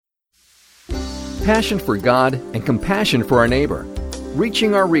passion for God and compassion for our neighbor,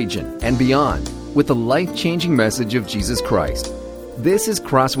 reaching our region and beyond with the life-changing message of Jesus Christ. This is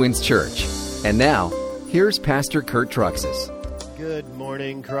Crosswinds Church. And now, here's Pastor Kurt Truxas. Good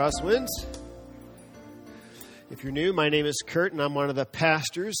morning, Crosswinds. If you're new, my name is Kurt, and I'm one of the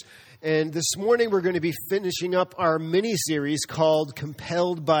pastors. And this morning, we're going to be finishing up our mini-series called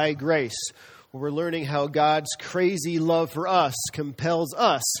Compelled by Grace, where we're learning how God's crazy love for us compels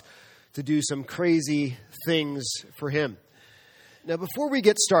us to do some crazy things for Him. Now, before we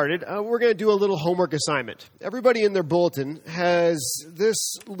get started, we're going to do a little homework assignment. Everybody in their bulletin has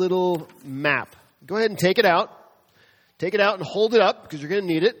this little map. Go ahead and take it out. Take it out and hold it up, because you're going to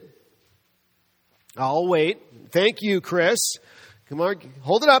need it. I'll wait. Thank you, Chris. Come on,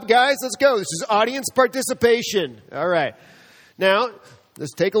 hold it up, guys. Let's go. This is audience participation. All right. Now,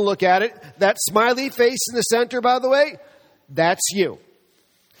 let's take a look at it. That smiley face in the center, by the way, that's you.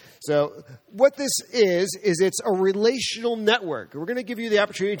 So what this is it's a relational network. We're going to give you the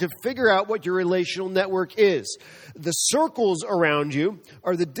opportunity to figure out what your relational network is. The circles around you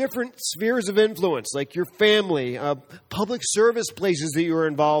are the different spheres of influence, like your family, public service places that you are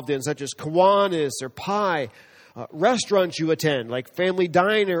involved in, such as Kiwanis or Pi, restaurants you attend, like Family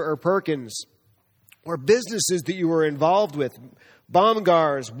Diner or Perkins, or businesses that you are involved with,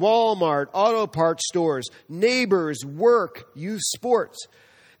 Baumgars, Walmart, auto parts stores, neighbors, work, youth sports.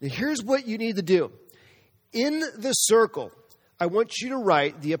 Now, here's what you need to do. In the circle, I want you to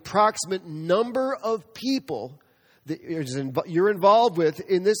write the approximate number of people that you're involved with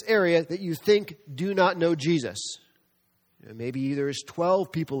in this area that you think do not know Jesus. Maybe there's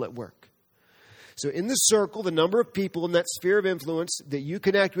 12 people at work. So in the circle, the number of people in that sphere of influence that you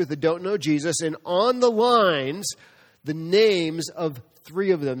connect with that don't know Jesus, and on the lines, the names of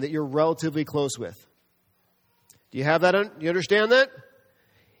 3 of them that you're relatively close with. Do you have that? You understand that?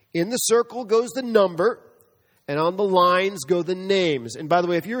 In the circle goes the number, and on the lines go the names. And by the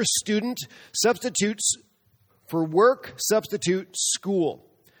way, if you're a student, substitutes for work, substitute school.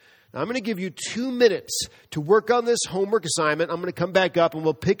 Now, I'm going to give you 2 minutes to work on this homework assignment. I'm going to come back up, and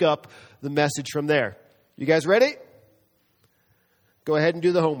we'll pick up the message from there. You guys ready? Go ahead and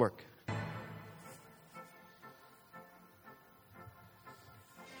do the homework.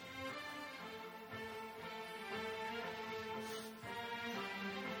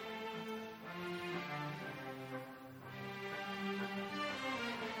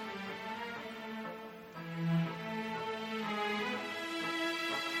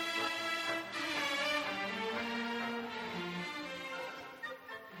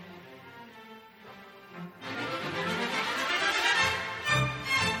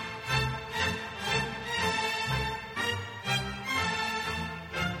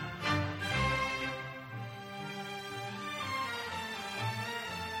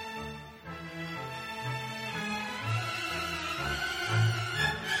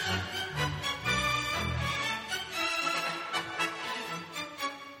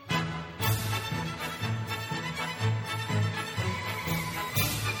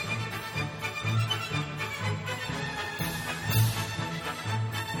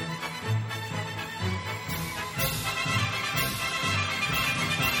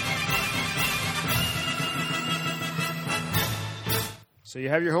 So you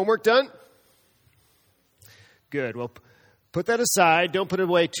have your homework done? Good. Well, put that aside. Don't put it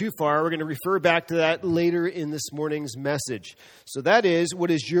away too far. We're going to refer back to that later in this morning's message. So that is, what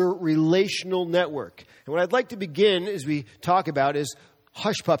is your relational network? And what I'd like to begin as we talk about is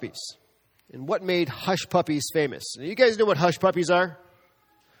hush puppies. And what made hush puppies famous? Now, you guys know what hush puppies are?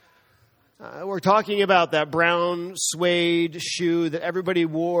 We're talking about that brown suede shoe that everybody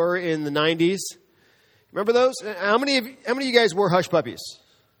wore in the 90s. Remember those? How many of you guys wore hush puppies?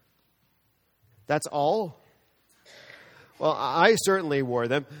 That's all? Well, I certainly wore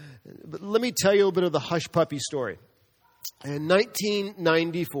them. But let me tell you a little bit of the hush puppy story. In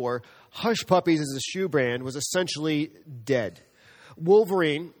 1994, Hush Puppies as a shoe brand was essentially dead.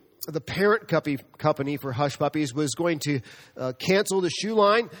 Wolverine, the parent company for Hush Puppies, was going to cancel the shoe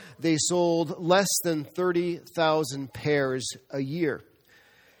line. They sold less than 30,000 pairs a year.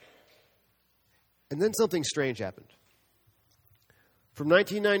 And then something strange happened. From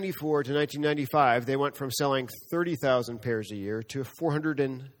 1994 to 1995, they went from selling 30,000 pairs a year to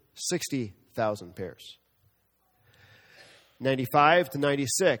 460,000 pairs. 95 to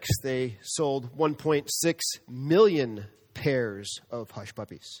 96, they sold 1.6 million pairs of Hush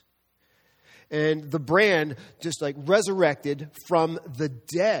Puppies. And the brand just like resurrected from the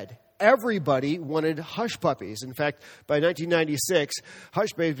dead. Everybody wanted Hush Puppies. In fact, by 1996,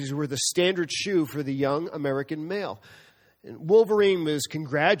 Hush Puppies were the standard shoe for the young American male. And Wolverine was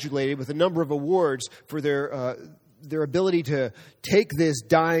congratulated with a number of awards for their ability to take this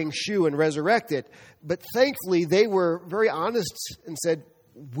dying shoe and resurrect it. But thankfully, they were very honest and said,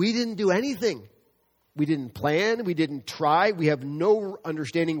 we didn't do anything. We didn't plan. We didn't try. We have no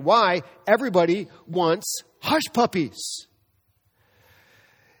understanding why everybody wants hush puppies.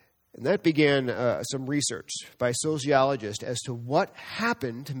 And that began some research by sociologists as to what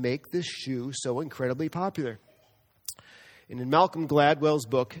happened to make this shoe so incredibly popular. And in Malcolm Gladwell's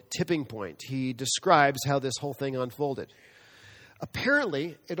book, Tipping Point, he describes how this whole thing unfolded.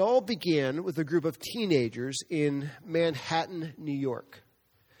 Apparently, it all began with a group of teenagers in Manhattan, New York.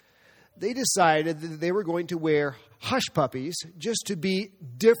 They decided that they were going to wear hush puppies just to be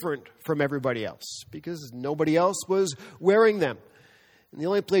different from everybody else because nobody else was wearing them. And the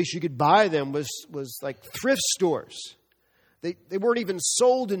only place you could buy them was like thrift stores. They weren't even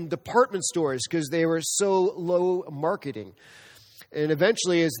sold in department stores because they were so low marketing. And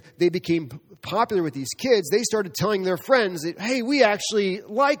eventually, as they became popular with these kids, they started telling their friends that, hey, we actually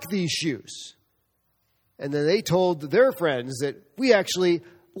like these shoes. And then they told their friends that we actually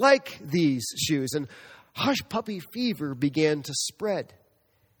like these shoes. And hush puppy fever began to spread.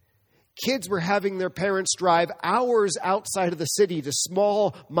 Kids were having their parents drive hours outside of the city to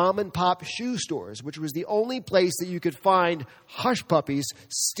small mom-and-pop shoe stores, which was the only place that you could find hush puppies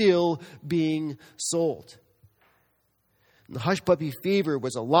still being sold. And the hush puppy fever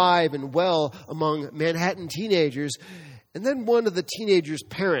was alive and well among Manhattan teenagers. And then one of the teenagers'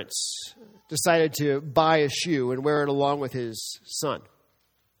 parents decided to buy a shoe and wear it along with his son.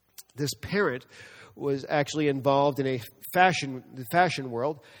 This parent was actually involved in the fashion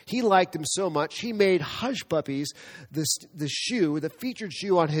world. He liked them so much, he made hush puppies the featured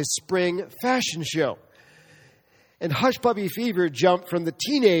shoe on his spring fashion show. And hush puppy fever jumped from the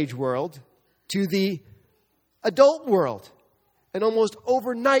teenage world to the adult world. And almost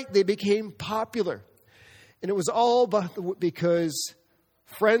overnight, they became popular. And it was all because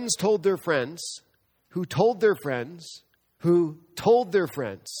friends told their friends, who told their friends, who told their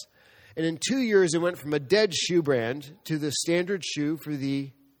friends. And in 2 years, it went from a dead shoe brand to the standard shoe for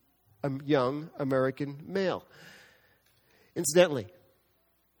the young American male. Incidentally,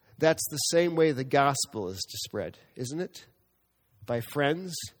 that's the same way the gospel is to spread, isn't it? By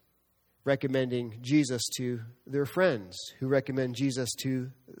friends recommending Jesus to their friends, who recommend Jesus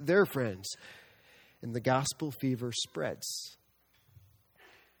to their friends. And the gospel fever spreads.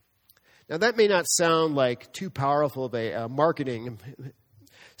 Now, that may not sound like too powerful of a marketing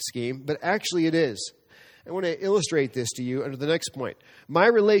scheme, but actually it is. I want to illustrate this to you under the next point. My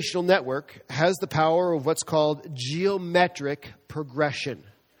relational network has the power of what's called geometric progression.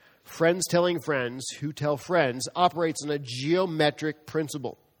 Friends telling friends who tell friends operates on a geometric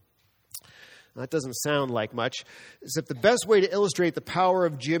principle. That doesn't sound like much, except the best way to illustrate the power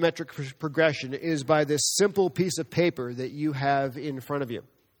of geometric progression is by this simple piece of paper that you have in front of you.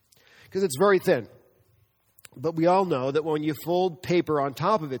 Because it's very thin. But we all know that when you fold paper on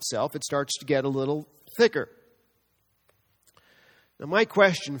top of itself, it starts to get a little thicker. Now, my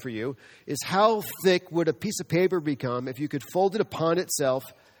question for you is, how thick would a piece of paper become if you could fold it upon itself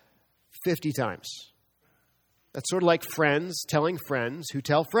 50 times? That's sort of like friends telling friends who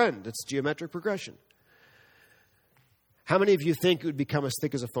tell friends. It's geometric progression. How many of you think it would become as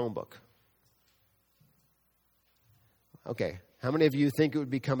thick as a phone book? Okay. How many of you think it would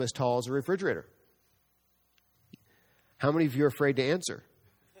become as tall as a refrigerator? How many of you are afraid to answer?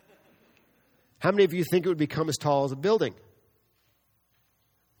 How many of you think it would become as tall as a building?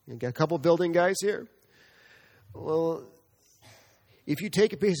 You got a couple of building guys here? Well, if you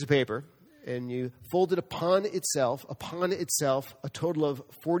take a piece of paper and you fold it upon itself a total of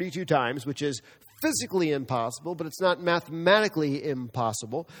 42 times, which is physically impossible, but it's not mathematically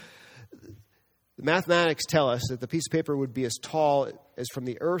impossible. The mathematics tell us that the piece of paper would be as tall as from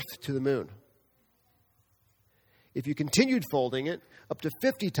the earth to the moon. If you continued folding it up to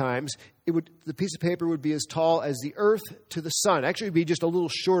 50 times, the piece of paper would be as tall as the earth to the sun. Actually, it would be just a little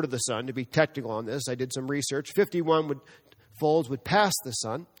short of the sun, to be technical on this. I did some research. 51 folds would pass the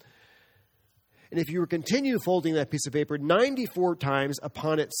sun. And if you were continue folding that piece of paper 94 times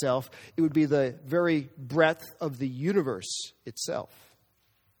upon itself, it would be the very breadth of the universe itself.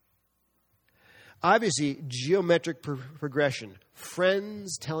 Obviously, geometric progression,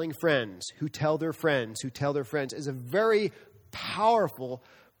 friends telling friends who tell their friends who tell their friends, is a very powerful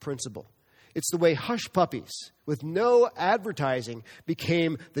principle. It's the way hush puppies, with no advertising,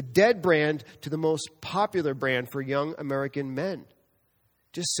 became the dead brand to the most popular brand for young American men.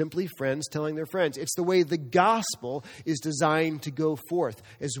 Just simply friends telling their friends. It's the way the gospel is designed to go forth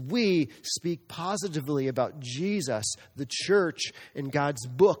as we speak positively about Jesus, the church, and God's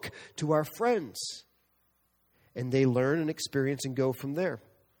book to our friends. And they learn and experience and go from there.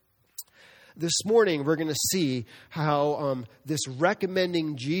 This morning, we're going to see how this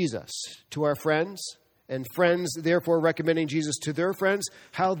recommending Jesus to our friends, and friends therefore recommending Jesus to their friends,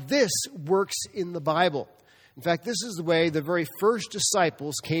 how this works in the Bible. In fact, this is the way the very first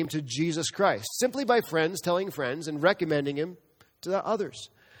disciples came to Jesus Christ, simply by friends telling friends and recommending him to the others.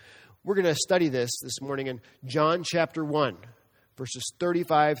 We're going to study this morning in John chapter 1, verses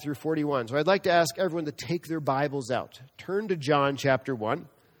 35 through 41. So I'd like to ask everyone to take their Bibles out. Turn to John chapter 1.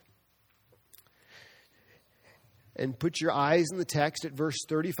 And put your eyes in the text at verse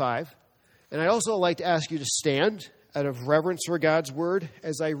 35. And I'd also like to ask you to stand out of reverence for God's word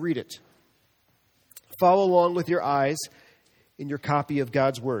as I read it. Follow along with your eyes in your copy of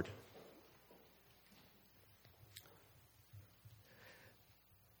God's word.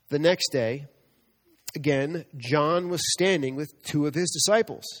 The next day, again, John was standing with two of his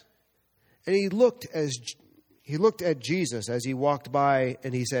disciples. And he looked at Jesus as he walked by,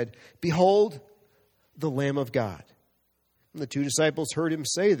 and he said, "Behold, the Lamb of God." And the two disciples heard him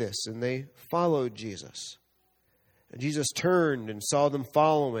say this, and they followed Jesus. And Jesus turned and saw them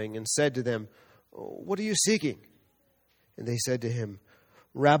following and said to them, "What are you seeking?" And they said to him,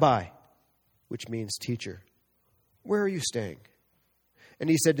 "Rabbi," which means teacher, "where are you staying?" And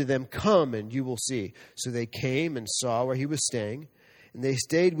he said to them, "Come and you will see." So they came and saw where he was staying, and they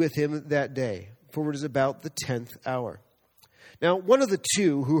stayed with him that day, for it was about the 10th hour. Now, one of the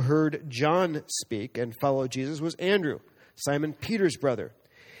two who heard John speak and followed Jesus was Andrew, Simon Peter's brother.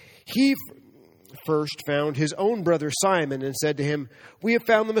 He first found his own brother Simon and said to him, "We have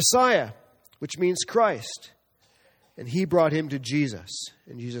found the Messiah," which means Christ. And he brought him to Jesus.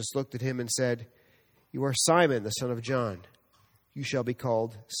 And Jesus looked at him and said, "You are Simon, the son of John. You shall be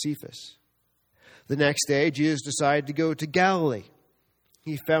called Cephas." The next day, Jesus decided to go to Galilee.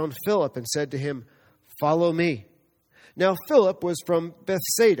 He found Philip and said to him, "Follow me." Now Philip was from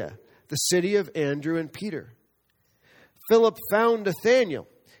Bethsaida, the city of Andrew and Peter. Philip found Nathanael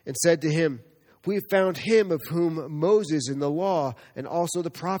and said to him, "We have found him of whom Moses in the law and also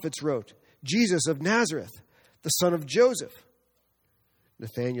the prophets wrote, Jesus of Nazareth, the son of Joseph."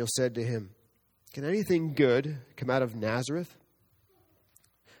 Nathanael said to him, "Can anything good come out of Nazareth?"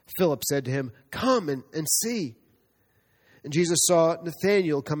 Philip said to him, "Come and see." And Jesus saw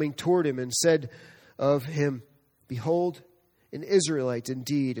Nathanael coming toward him and said of him, "Behold, an Israelite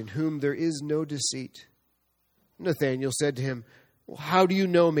indeed, in whom there is no deceit." Nathanael said to him, "Well, how do you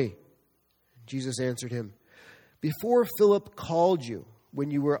know me?" Jesus answered him, "Before Philip called you,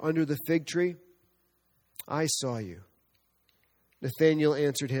 when you were under the fig tree, I saw you." Nathanael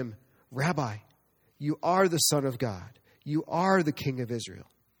answered him, "Rabbi, you are the Son of God. You are the King of Israel."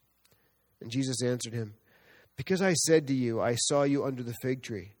 And Jesus answered him, "Because I said to you, I saw you under the fig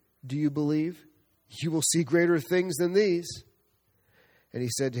tree. Do you believe? You will see greater things than these." And he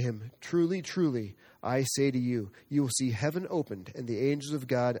said to him, "Truly, truly, I say to you, you will see heaven opened and the angels of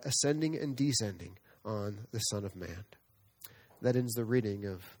God ascending and descending on the Son of Man." That ends the reading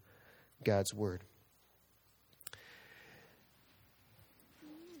of God's word.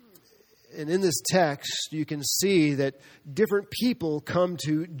 And in this text, you can see that different people come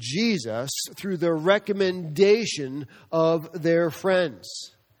to Jesus through the recommendation of their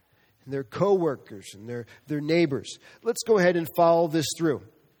friends, and their coworkers, and their neighbors. Let's go ahead and follow this through.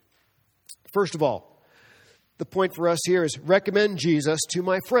 First of all, the point for us here is recommend Jesus to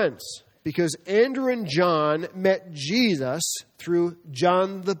my friends, because Andrew and John met Jesus through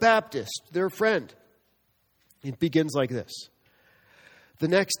John the Baptist, their friend. It begins like this. The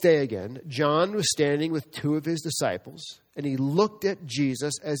next day again, John was standing with two of his disciples, and he looked at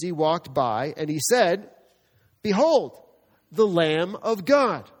Jesus as he walked by, and he said, "Behold, the Lamb of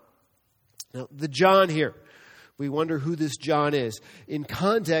God." Now, the John here, we wonder who this John is. In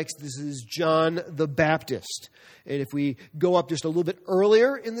context, this is John the Baptist. And if we go up just a little bit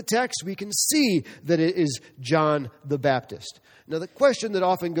earlier in the text, we can see that it is John the Baptist. Now, the question that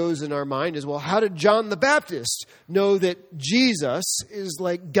often goes in our mind is, well, how did John the Baptist know that Jesus is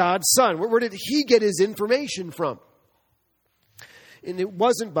like God's son? Where did he get his information from? And it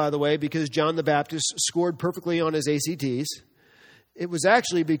wasn't, by the way, because John the Baptist scored perfectly on his ACTs. It was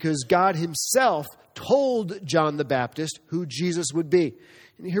actually because God himself told John the Baptist who Jesus would be.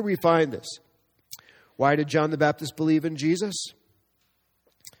 And here we find this. Why did John the Baptist believe in Jesus?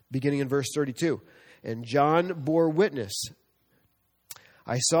 Beginning in verse 32. And John bore witness,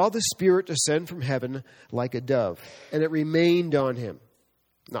 "I saw the Spirit descend from heaven like a dove, and it remained on him.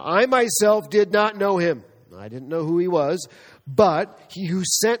 Now, I myself did not know him. I didn't know who he was. But he who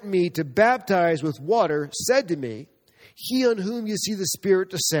sent me to baptize with water said to me, he on whom you see the Spirit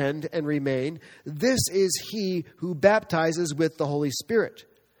descend and remain, this is he who baptizes with the Holy Spirit.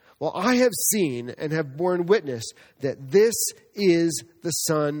 Well, I have seen and have borne witness that this is the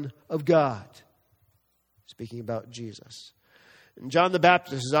Son of God. Speaking about Jesus. And John the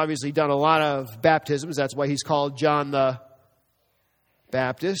Baptist has obviously done a lot of baptisms. That's why he's called John the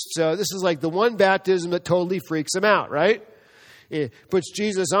Baptist. So this is like the one baptism that totally freaks him out, right? It puts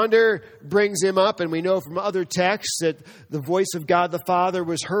Jesus under, brings him up, and we know from other texts that the voice of God the Father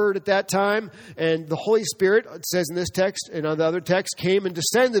was heard at that time, and the Holy Spirit, it says in this text and on the other text, came and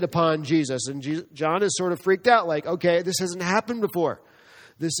descended upon Jesus. And John is sort of freaked out, like, okay, this hasn't happened before.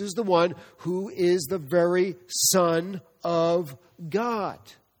 This is the one who is the very Son of God.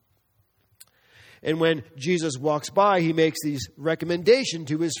 And when Jesus walks by, he makes these recommendation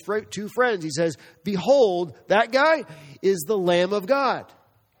to his two friends. He says, behold, that guy is the Lamb of God.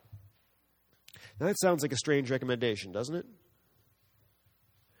 Now that sounds like a strange recommendation, doesn't it?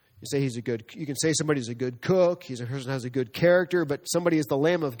 You can say somebody's a good cook, he's a person who has a good character, but somebody is the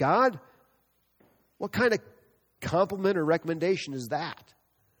Lamb of God? What kind of compliment or recommendation is that?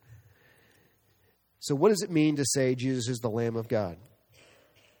 So what does it mean to say Jesus is the Lamb of God?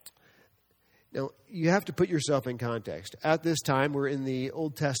 Now, you have to put yourself in context. At this time, we're in the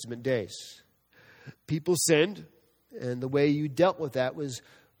Old Testament days. People sinned, and the way you dealt with that was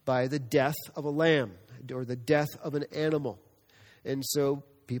by the death of a lamb or the death of an animal. And so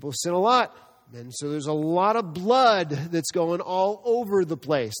people sin a lot. And so there's a lot of blood that's going all over the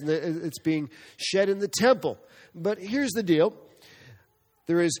place, and it's being shed in the temple. But here's the deal.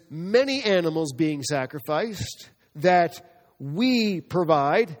 There is many animals being sacrificed that we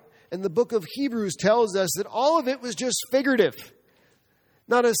provide. And the book of Hebrews tells us that all of it was just figurative.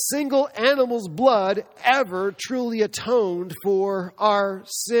 Not a single animal's blood ever truly atoned for our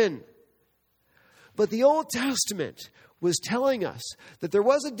sin. But the Old Testament was telling us that there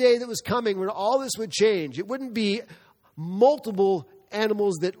was a day that was coming when all this would change. It wouldn't be multiple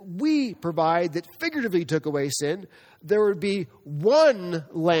animals that we provide that figuratively took away sin. There would be one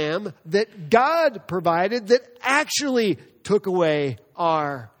lamb that God provided that actually took away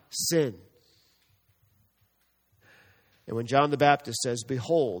our sin. And when John the Baptist says,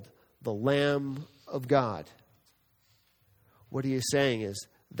 behold, the Lamb of God, what he is saying is,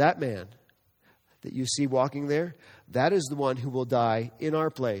 that man that you see walking there, that is the one who will die in our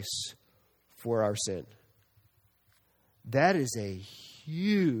place for our sin. That is a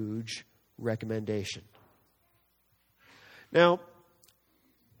huge recommendation. Now,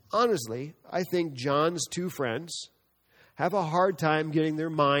 honestly, I think John's two friends have a hard time getting their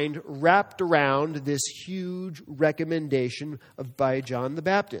mind wrapped around this huge recommendation by John the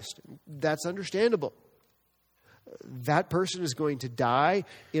Baptist. That's understandable. That person is going to die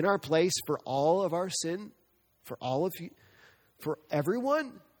in our place for all of our sin, for all of you, for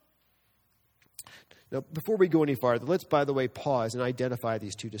everyone. Now, before we go any farther, let's, by the way, pause and identify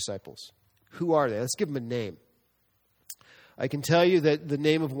these two disciples. Who are they? Let's give them a name. I can tell you that the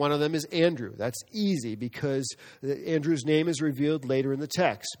name of one of them is Andrew. That's easy because Andrew's name is revealed later in the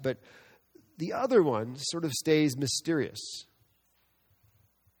text. But the other one sort of stays mysterious.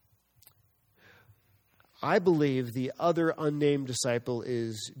 I believe the other unnamed disciple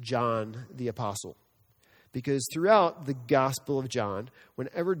is John the Apostle. Because throughout the Gospel of John,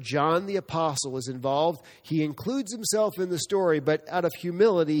 whenever John the Apostle is involved, he includes himself in the story, but out of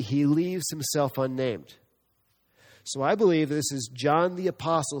humility, he leaves himself unnamed. So I believe this is John the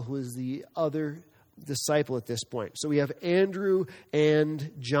Apostle who is the other disciple at this point. So we have Andrew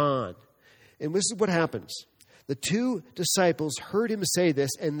and John. And this is what happens. The two disciples heard him say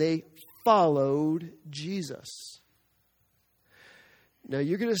this, and they followed Jesus. Now,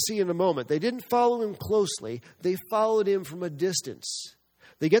 you're going to see in a moment, they didn't follow him closely. They followed him from a distance.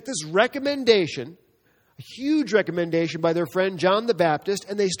 They get this recommendation, a huge recommendation by their friend John the Baptist,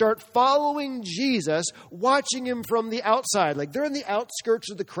 and they start following Jesus, watching him from the outside. Like they're in the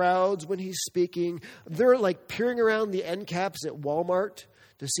outskirts of the crowds when he's speaking. They're like peering around the end caps at Walmart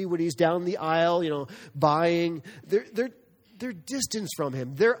to see what he's down the aisle, buying. They're distanced from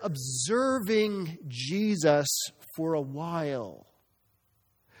him. They're observing Jesus for a while.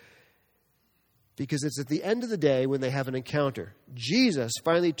 Because it's at the end of the day when they have an encounter. Jesus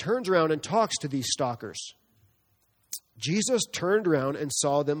finally turns around and talks to these stalkers. Jesus turned around and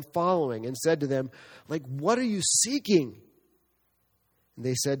saw them following and said to them, what are you seeking? And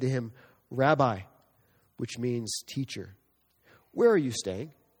they said to him, Rabbi, which means teacher, where are you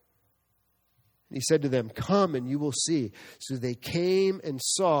staying? And he said to them, "Come and you will see." So they came and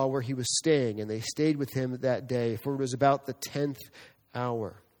saw where he was staying, and they stayed with him that day, for it was about the 10th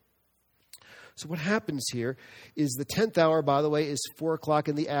hour. So what happens here is the 10th hour, by the way, is 4 o'clock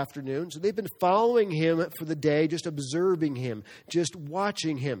in the afternoon. So they've been following him for the day, just observing him, just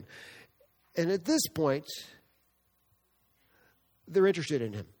watching him. And at this point, they're interested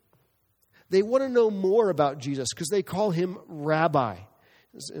in him. They want to know more about Jesus because they call him Rabbi.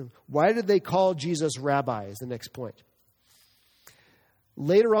 Why did they call Jesus Rabbi is the next point.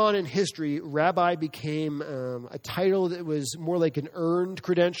 Later on in history, Rabbi became a title that was more like an earned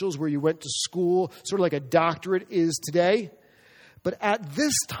credentials where you went to school, sort of like a doctorate is today. But at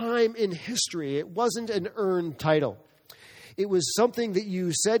this time in history, it wasn't an earned title. It was something that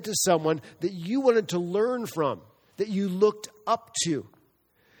you said to someone that you wanted to learn from, that you looked up to.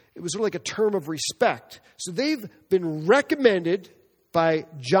 It was sort of like a term of respect. So they've been recommended by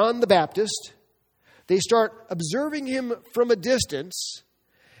John the Baptist. They start observing him from a distance,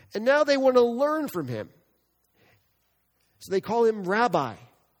 and now they want to learn from him. So they call him Rabbi,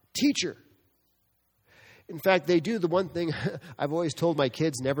 teacher. In fact, they do the one thing I've always told my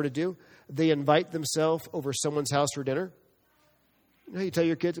kids never to do. They invite themselves over someone's house for dinner. You know how you tell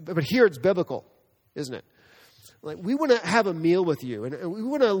your kids? But here it's biblical, isn't it? Like, we want to have a meal with you, and we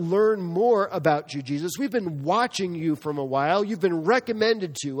want to learn more about you, Jesus. We've been watching you from a while. You've been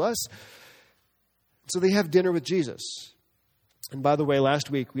recommended to us. So they have dinner with Jesus. And by the way, last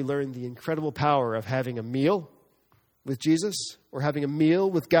week we learned the incredible power of having a meal with Jesus or having a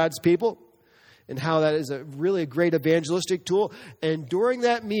meal with God's people and how that is really a great evangelistic tool. And during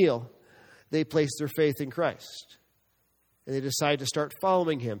that meal, they place their faith in Christ. And they decide to start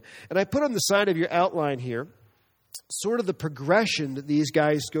following him. And I put on the side of your outline here sort of the progression that these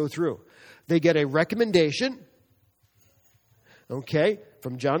guys go through. They get a recommendation,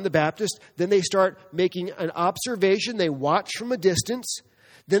 from John the Baptist. Then they start making an observation. They watch from a distance.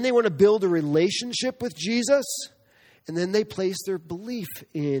 Then they want to build a relationship with Jesus. And then they place their belief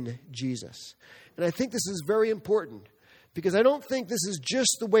in Jesus. And I think this is very important because I don't think this is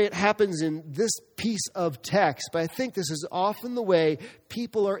just the way it happens in this piece of text, but I think this is often the way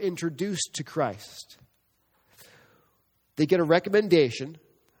people are introduced to Christ. They get a recommendation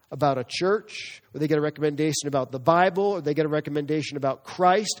about a church, or they get a recommendation about the Bible, or they get a recommendation about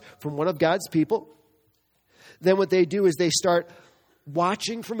Christ from one of God's people. Then what they do is they start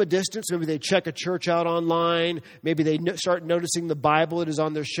watching from a distance. Maybe they check a church out online. Maybe they start noticing the Bible that is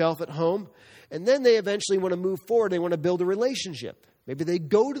on their shelf at home. And then they eventually want to move forward. They want to build a relationship. Maybe they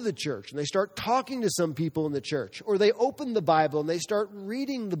go to the church and they start talking to some people in the church. Or they open the Bible and they start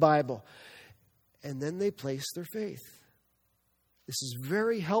reading the Bible. And then they place their faith. This is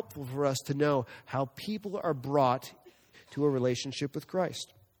very helpful for us to know how people are brought to a relationship with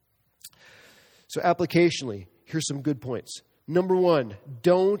Christ. So applicationally, here's some good points. Number one,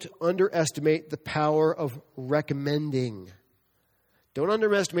 don't underestimate the power of recommending. Don't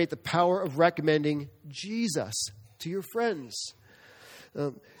underestimate the power of recommending Jesus to your friends.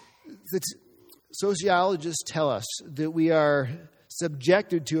 Sociologists tell us that we are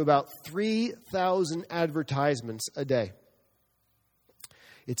subjected to about 3,000 advertisements a day.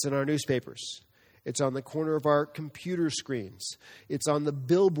 It's in our newspapers. It's on the corner of our computer screens. It's on the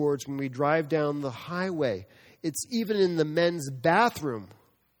billboards when we drive down the highway. It's even in the men's bathroom.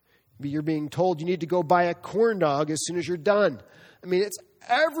 You're being told you need to go buy a corn dog as soon as you're done. I mean, it's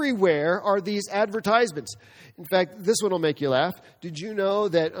everywhere are these advertisements. In fact, this one will make you laugh. Did you know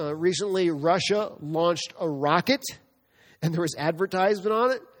that recently Russia launched a rocket and there was advertisement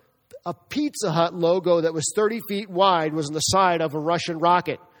on it? A Pizza Hut logo that was 30 feet wide was on the side of a Russian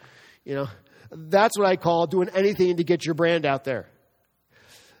rocket. You know, that's what I call doing anything to get your brand out there.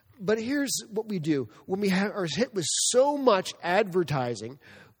 But here's what we do. When we are hit with so much advertising,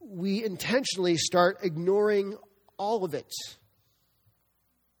 we intentionally start ignoring all of it.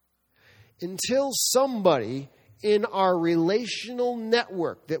 Until somebody in our relational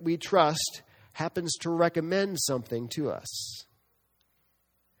network that we trust happens to recommend something to us.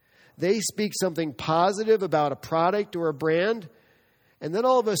 They speak something positive about a product or a brand, and then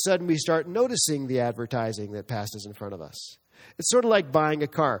all of a sudden we start noticing the advertising that passes in front of us. It's sort of like buying a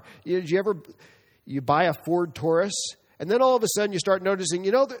car. You buy a Ford Taurus, and then all of a sudden you start noticing,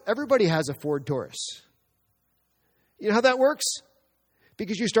 everybody has a Ford Taurus. You know how that works?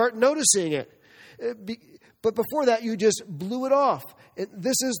 Because you start noticing it. But before that, you just blew it off. And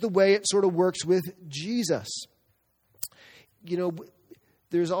this is the way it sort of works with Jesus.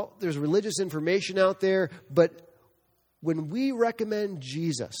 There's religious information out there, but when we recommend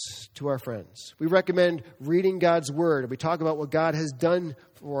Jesus to our friends, we recommend reading God's Word, we talk about what God has done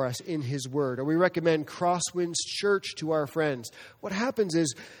for us in His Word, or we recommend Crosswinds Church to our friends, what happens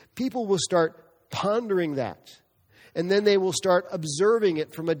is people will start pondering that. And then they will start observing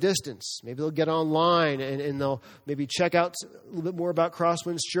it from a distance. Maybe they'll get online and they'll maybe check out a little bit more about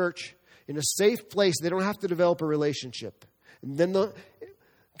Crosswinds Church in a safe place. They don't have to develop a relationship. And then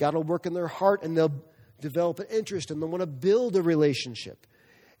God will work in their heart and they'll develop an interest and they'll want to build a relationship.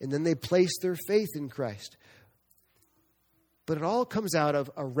 And then they place their faith in Christ. But it all comes out of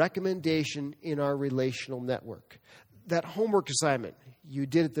a recommendation in our relational network. That homework assignment you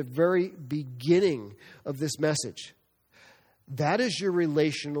did at the very beginning of this message, that is your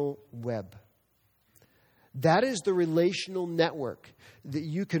relational web. That is the relational network that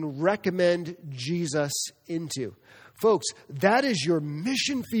you can recommend Jesus into. Folks, that is your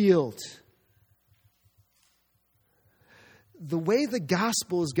mission field. The way the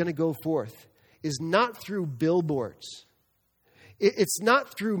gospel is going to go forth is not through billboards. It's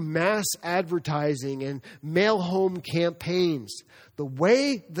not through mass advertising and mail home campaigns. The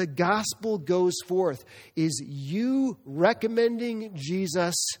way the gospel goes forth is you recommending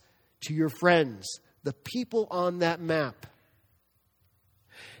Jesus to your friends, the people on that map,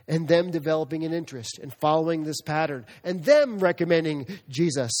 and them developing an interest and following this pattern, and them recommending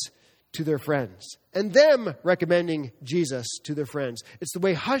Jesus to their friends, and them recommending Jesus to their friends. It's the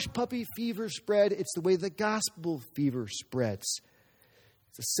way hush puppy fever spread. It's the way the gospel fever spreads.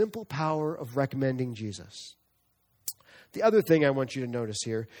 It's the simple power of recommending Jesus. The other thing I want you to notice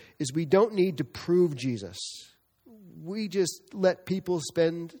here is we don't need to prove Jesus. We just let people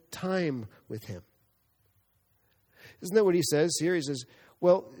spend time with Him. Isn't that what He says here? He says,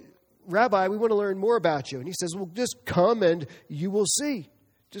 well, Rabbi, we want to learn more about you. And He says, well, just come and you will see.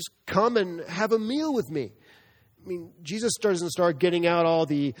 Just come and have a meal with me. I mean, Jesus doesn't start getting out all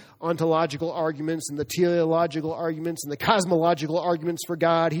the ontological arguments and the teleological arguments and the cosmological arguments for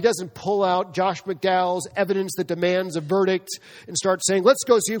God. He doesn't pull out Josh McDowell's evidence that demands a verdict and start saying, let's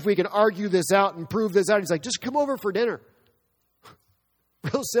go see if we can argue this out and prove this out. He's like, just come over for dinner.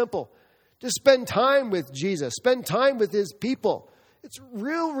 Real simple. Just spend time with Jesus. Spend time with His people. It's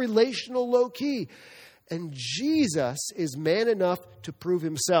real relational low key. And Jesus is man enough to prove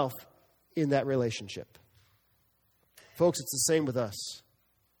Himself in that relationship. Folks, it's the same with us.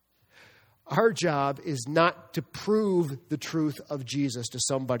 Our job is not to prove the truth of Jesus to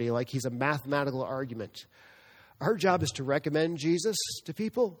somebody like he's a mathematical argument. Our job is to recommend Jesus to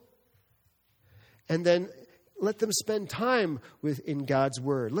people and then let them spend time in God's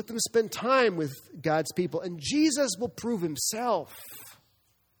Word. Let them spend time with God's people, and Jesus will prove Himself.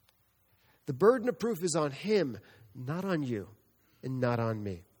 The burden of proof is on Him, not on you, and not on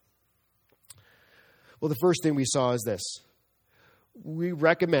me. Well, the first thing we saw is this. We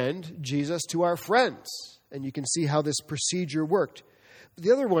recommend Jesus to our friends, and you can see how this procedure worked.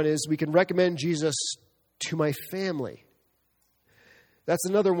 The other one is we can recommend Jesus to my family. That's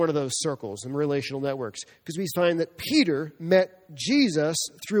another one of those circles in relational networks, because we find that Peter met Jesus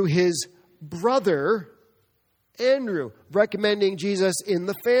through his brother, Andrew, recommending Jesus in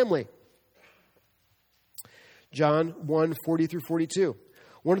the family. John 1:40-42.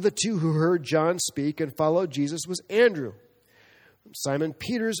 One of the two who heard John speak and followed Jesus was Andrew, Simon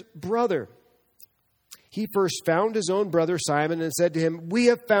Peter's brother. He first found his own brother Simon and said to him, "We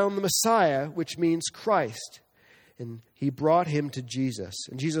have found the Messiah," which means Christ. And he brought him to Jesus.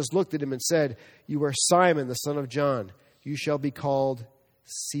 And Jesus looked at him and said, "You are Simon, the son of John. You shall be called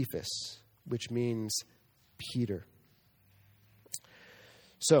Cephas," which means Peter.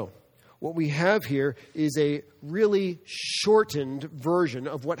 So, what we have here is a really shortened version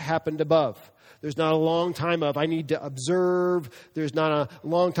of what happened above. There's not a long time of I need to observe. There's not a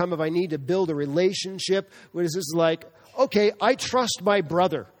long time of I need to build a relationship. What is this like? Okay, I trust my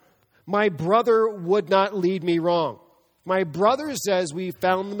brother. My brother would not lead me wrong. My brother says we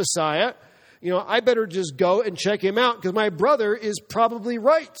found the Messiah. I better just go and check him out because my brother is probably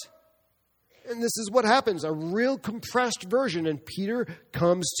right. And this is what happens, a real compressed version. And Peter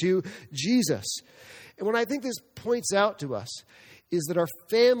comes to Jesus. And what I think this points out to us is that our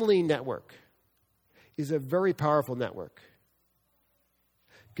family network is a very powerful network.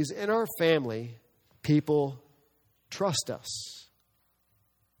 Because in our family, people trust us.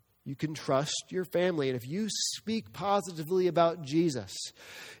 You can trust your family. And if you speak positively about Jesus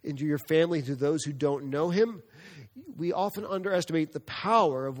into your family, to those who don't know Him, we often underestimate the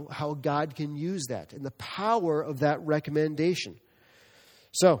power of how God can use that and the power of that recommendation.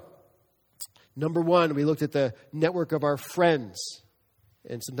 So, number one, we looked at the network of our friends.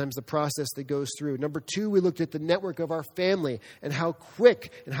 and sometimes the process that goes through. Number 2, we looked at the network of our family and how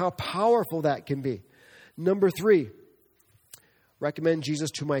quick and how powerful that can be. Number 3, recommend Jesus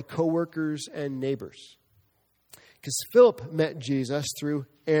to my coworkers and neighbors. Because Philip met Jesus through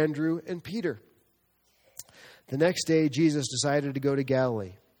Andrew and Peter. The next day, Jesus decided to go to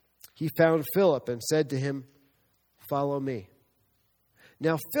Galilee. He found Philip and said to him, "Follow me."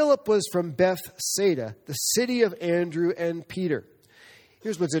 Now, Philip was from Bethsaida, the city of Andrew and Peter.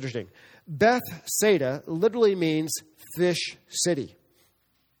 Here's what's interesting. Bethsaida literally means fish city.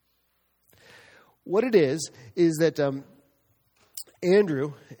 What it is that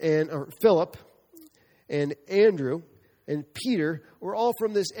Philip and Andrew and Peter were all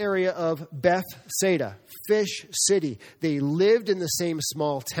from this area of Bethsaida, fish city. They lived in the same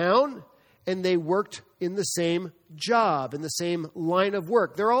small town, and they worked in the same job, in the same line of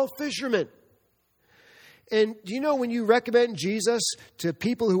work. They're all fishermen. And do you know when you recommend Jesus to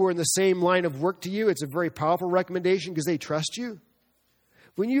people who are in the same line of work to you, it's a very powerful recommendation because they trust you?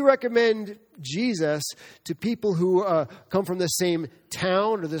 When you recommend Jesus to people who come from the same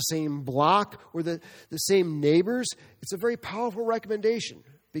town or the same block or the same neighbors, it's a very powerful recommendation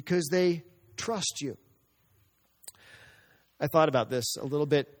because they trust you. I thought about this a little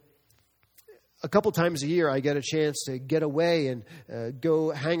bit. A couple times a year, I get a chance to get away and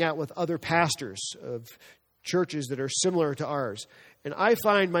go hang out with other pastors of churches that are similar to ours. And I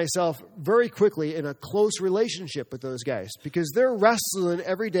find myself very quickly in a close relationship with those guys because they're wrestling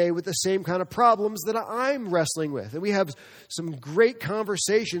every day with the same kind of problems that I'm wrestling with. And we have some great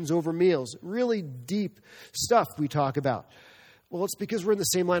conversations over meals, really deep stuff we talk about. Well, it's because we're in the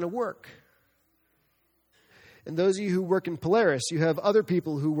same line of work. And those of you who work in Polaris, you have other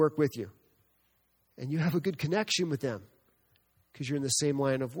people who work with you. And you have a good connection with them because you're in the same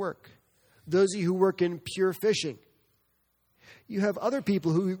line of work. Those of you who work in pure fishing, you have other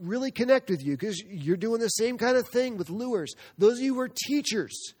people who really connect with you because you're doing the same kind of thing with lures. Those of you who are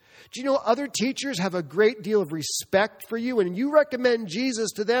teachers, do you know other teachers have a great deal of respect for you? And you recommend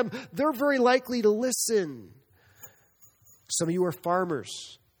Jesus to them, they're very likely to listen. Some of you are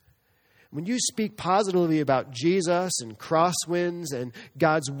farmers. When you speak positively about Jesus and Crosswinds and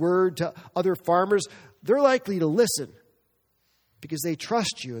God's Word to other farmers, they're likely to listen because they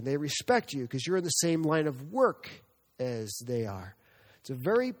trust you and they respect you because you're in the same line of work as they are. It's a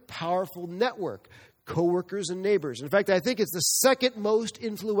very powerful network, coworkers and neighbors. In fact, I think it's the second most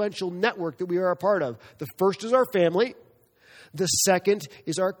influential network that we are a part of. The first is our family. The second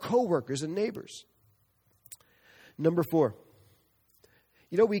is our coworkers and neighbors. Number 4.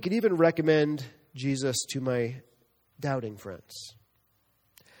 You know, we could even recommend Jesus to my doubting friends.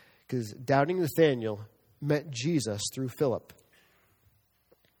 Because doubting Nathanael met Jesus through Philip.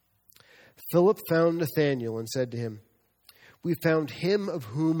 Philip found Nathanael and said to him, "We found him of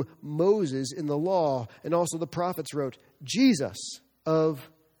whom Moses in the law and also the prophets wrote, Jesus of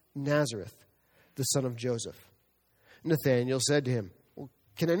Nazareth, the son of Joseph." Nathanael said to him, "Well,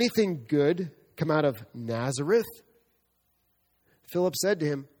 can anything good come out of Nazareth?" Philip said to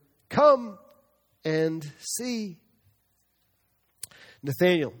him, "Come and see."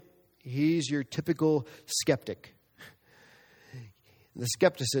 Nathanael, he's your typical skeptic. The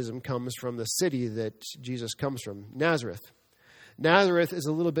skepticism comes from the city that Jesus comes from, Nazareth. Nazareth is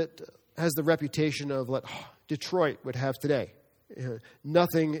has the reputation of what Detroit would have today.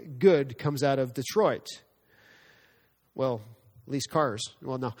 Nothing good comes out of Detroit. Well, at least cars.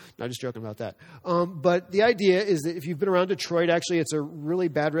 Well, no, not just joking about that. But the idea is that if you've been around Detroit, actually it's a really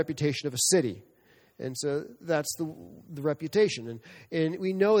bad reputation of a city. And so that's the reputation. And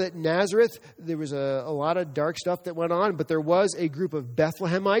we know that Nazareth, there was a lot of dark stuff that went on, but there was a group of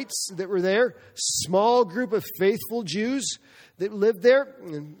Bethlehemites that were there, small group of faithful Jews that lived there,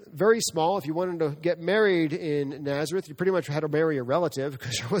 and very small. If you wanted to get married in Nazareth, you pretty much had to marry a relative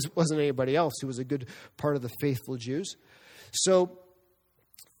because there wasn't anybody else who was a good part of the faithful Jews. So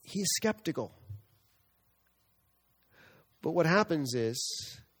he's skeptical. But what happens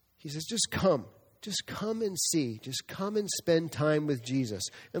is, he says, just come and see. Just come and spend time with Jesus.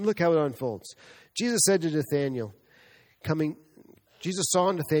 And look how it unfolds. Jesus said to Nathanael, Jesus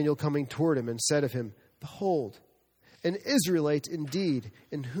saw Nathanael coming toward him and said of him, "Behold, an Israelite indeed,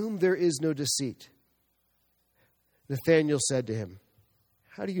 in whom there is no deceit." Nathanael said to him,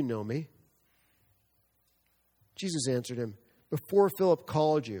 "How do you know me?" Jesus answered him, "Before Philip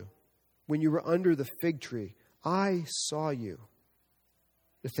called you, when you were under the fig tree, I saw you."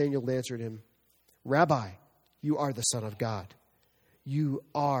 Nathanael answered him, "Rabbi, you are the Son of God. You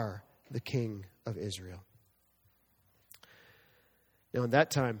are the King of Israel." Now, in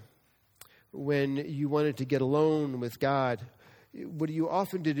that time, when you wanted to get alone with God, what you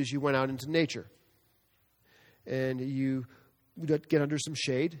often did is you went out into nature. And you get under some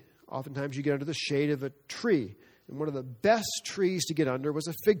shade. Oftentimes you get under the shade of a tree. And one of the best trees to get under was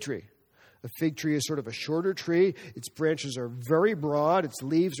a fig tree. A fig tree is sort of a shorter tree. Its branches are very broad. Its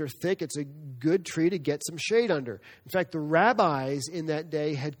leaves are thick. It's a good tree to get some shade under. In fact, the rabbis in that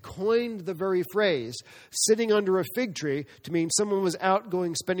day had coined the very phrase, sitting under a fig tree, to mean someone was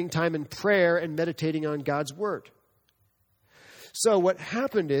spending time in prayer and meditating on God's word. So what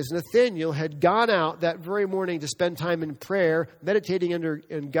happened is Nathanael had gone out that very morning to spend time in prayer, meditating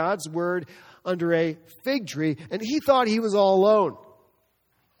in God's word under a fig tree, and he thought he was all alone.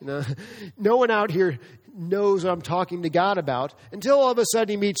 No one out here knows what I'm talking to God about until all of a sudden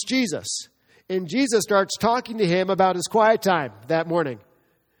he meets Jesus. And Jesus starts talking to him about his quiet time that morning.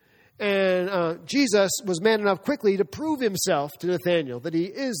 And Jesus was man enough quickly to prove himself to Nathanael that he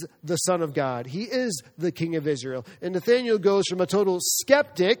is the Son of God. He is the King of Israel. And Nathanael goes from a total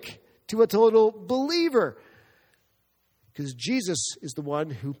skeptic to a total believer. Because Jesus is the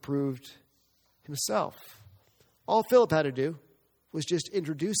one who proved himself. All Philip had to do was just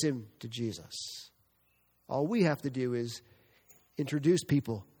introduce him to Jesus. All we have to do is introduce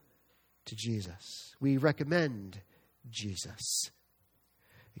people to Jesus. We recommend Jesus.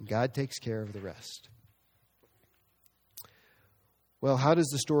 And God takes care of the rest. Well, how does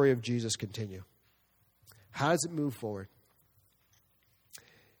the story of Jesus continue? How does it move forward?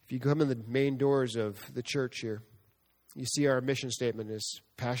 If you come in the main doors of the church here, you see our mission statement is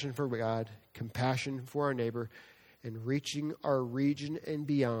passion for God, compassion for our neighbor, and reaching our region and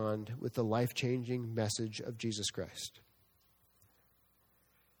beyond with the life-changing message of Jesus Christ.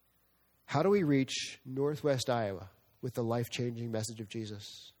 How do we reach Northwest Iowa with the life-changing message of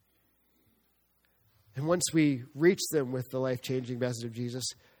Jesus? And once we reach them with the life-changing message of Jesus,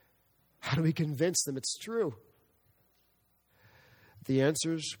 how do we convince them it's true? The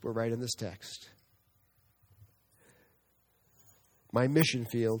answers were right in this text. My mission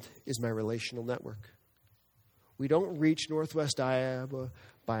field is my relational network. We don't reach Northwest Iowa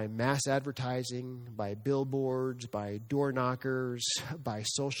by mass advertising, by billboards, by door knockers, by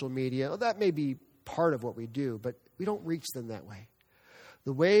social media. Well, that may be part of what we do, but we don't reach them that way.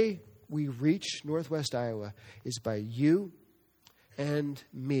 The way we reach Northwest Iowa is by you and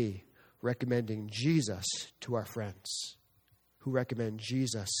me recommending Jesus to our friends, who recommend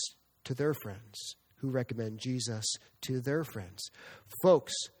Jesus to their friends, who recommend Jesus to their friends.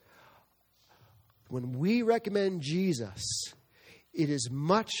 Folks, when we recommend Jesus, it is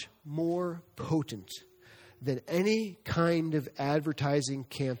much more potent than any kind of advertising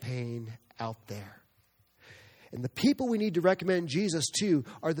campaign out there. And the people we need to recommend Jesus to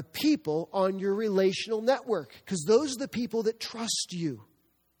are the people on your relational network, because those are the people that trust you.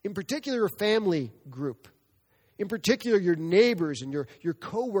 In particular, your family group. In particular, your neighbors and your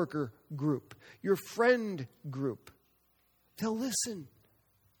coworker group, your friend group. They'll listen.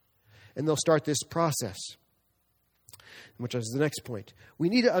 And they'll start this process, which is the next point. We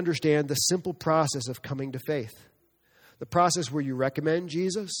need to understand the simple process of coming to faith. The process where you recommend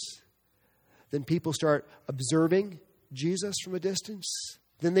Jesus, then people start observing Jesus from a distance.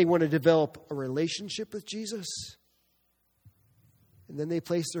 Then they want to develop a relationship with Jesus. And then they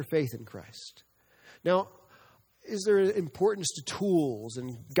place their faith in Christ. Now, is there importance to tools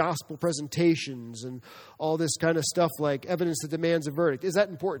and gospel presentations and all this kind of stuff like evidence that demands a verdict? Is that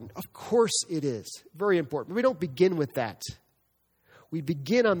important? Of course it is. Very important. But we don't begin with that. We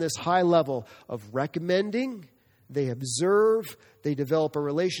begin on this high level of recommending. They observe. They develop a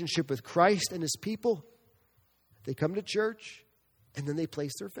relationship with Christ and his people. They come to church, and then they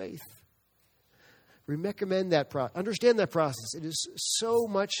place their faith. We recommend that process. Understand that process. It is so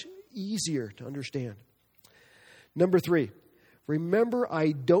much easier to understand. Number 3, remember,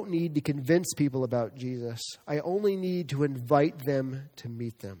 I don't need to convince people about Jesus. I only need to invite them to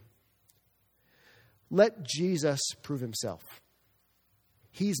meet them. Let Jesus prove himself.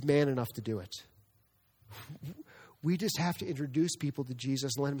 He's man enough to do it. We just have to introduce people to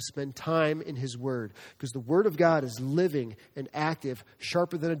Jesus and let him spend time in his word, because the word of God is living and active,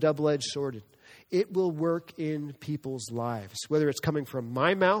 sharper than a double-edged sword. It will work in people's lives, whether it's coming from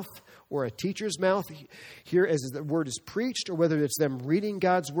my mouth or a teacher's mouth here as the word is preached, or whether it's them reading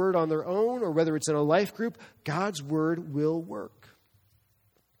God's word on their own, or whether it's in a life group. God's word will work.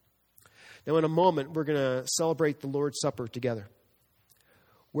 Now, in a moment, we're going to celebrate the Lord's Supper together,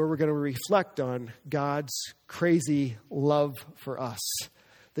 where we're going to reflect on God's crazy love for us,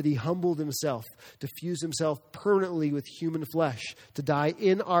 that he humbled himself to fuse himself permanently with human flesh, to die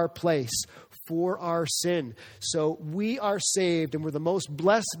in our place for our sin. So we are saved, and we're the most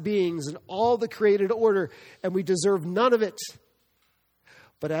blessed beings in all the created order, and we deserve none of it.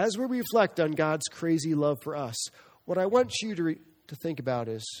 But as we reflect on God's crazy love for us, what I want you to think about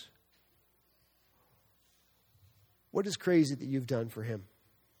is, what is crazy that you've done for him?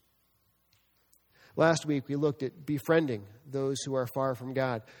 Last week, we looked at befriending those who are far from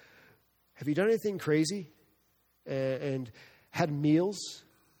God. Have you done anything crazy and had meals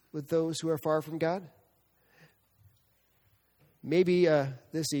with those who are far from God? Maybe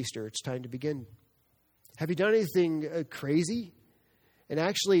this Easter, it's time to begin. Have you done anything crazy and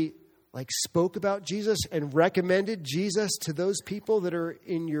actually spoke about Jesus and recommended Jesus to those people that are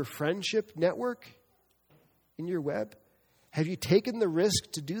in your friendship network, in your web? Have you taken the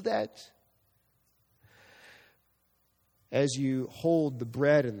risk to do that? As you hold the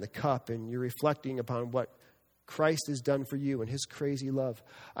bread and the cup and you're reflecting upon what Christ has done for you and his crazy love,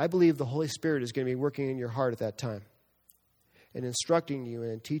 I believe the Holy Spirit is going to be working in your heart at that time and instructing you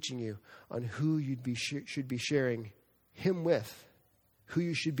and teaching you on who you should be sharing him with, who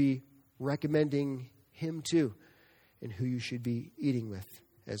you should be recommending him to, and who you should be eating with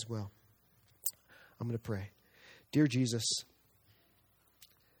as well. I'm going to pray. Dear Jesus,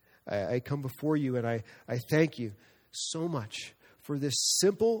 I come before you and I thank you so much for this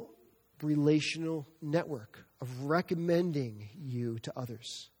simple relational network of recommending you to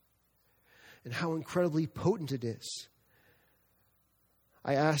others and how incredibly potent it is.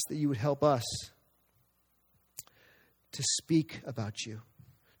 I ask that you would help us to speak about you,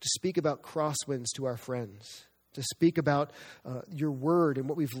 to speak about Crosswinds to our friends, to speak about your word and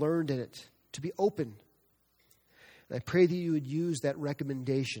what we've learned in it, to be open. And I pray that you would use that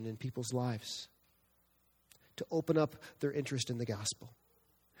recommendation in people's lives to open up their interest in the gospel.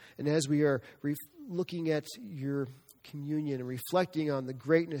 And as we are looking at your communion and reflecting on the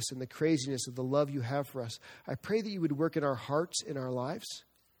greatness and the craziness of the love you have for us, I pray that you would work in our hearts, in our lives,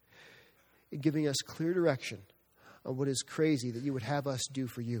 in giving us clear direction on what is crazy that you would have us do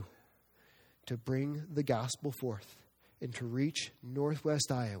for you, to bring the gospel forth and to reach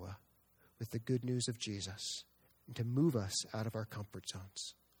Northwest Iowa with the good news of Jesus and to move us out of our comfort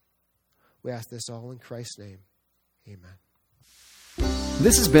zones. We ask this all in Christ's name. Amen.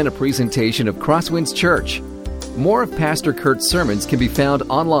 This has been a presentation of Crosswinds Church. More of Pastor Kurt's sermons can be found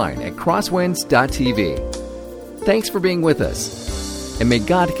online at crosswinds.tv. Thanks for being with us, and may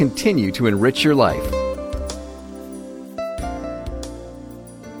God continue to enrich your life.